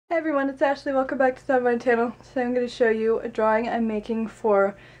Hey everyone, it's Ashley. Welcome back to my channel. Today I'm going to show you a drawing I'm making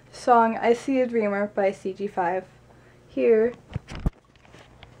for the song I See a Dreamer by CG5. Here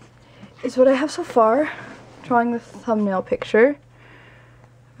is what I have so far. Drawing the thumbnail picture.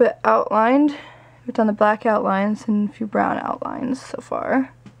 But outlined. I've done the black outlines and a few brown outlines so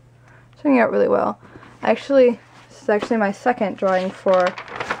far. It's turning out really well. This is actually my second drawing for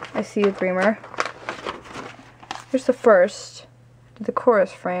I See a Dreamer. Here's the first. The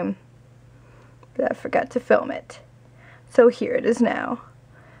chorus frame, but I forgot to film it. So here it is now.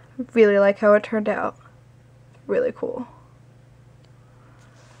 I really like how it turned out. Really cool.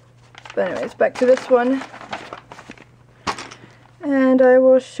 But anyways, back to this one. And I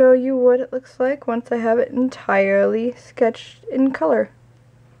will show you what it looks like once I have it entirely sketched in color.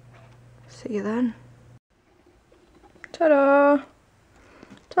 See you then. Ta-da!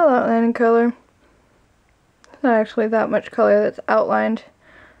 It's all outlined in color. Not actually that much color that's outlined.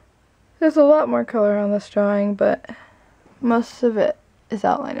 There's a lot more color on this drawing, but most of it is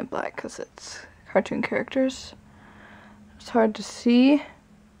outlined in black because it's cartoon characters. It's hard to see,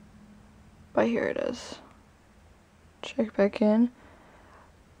 but here it is. Check back in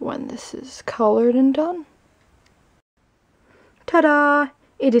when this is colored and done. Ta-da!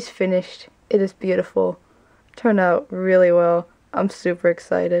 It is finished. It is beautiful. Turned out really well. I'm super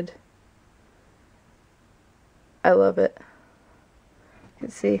excited. I love it. You can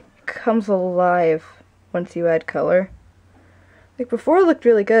see it comes alive once you add color. Like before it looked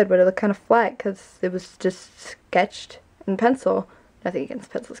really good, but it looked kind of flat because it was just sketched in pencil. Nothing against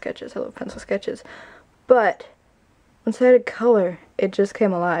pencil sketches. I love pencil sketches. But once I added color, it just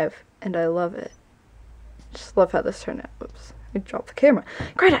came alive, and I love it. Just love how this turned out. Whoops. I dropped the camera.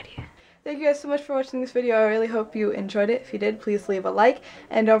 Great idea. Thank you guys so much for watching this video. I really hope you enjoyed it. If you did, please leave a like,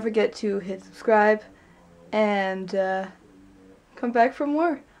 and don't forget to hit subscribe. And come back for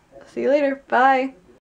more. See you later. Bye.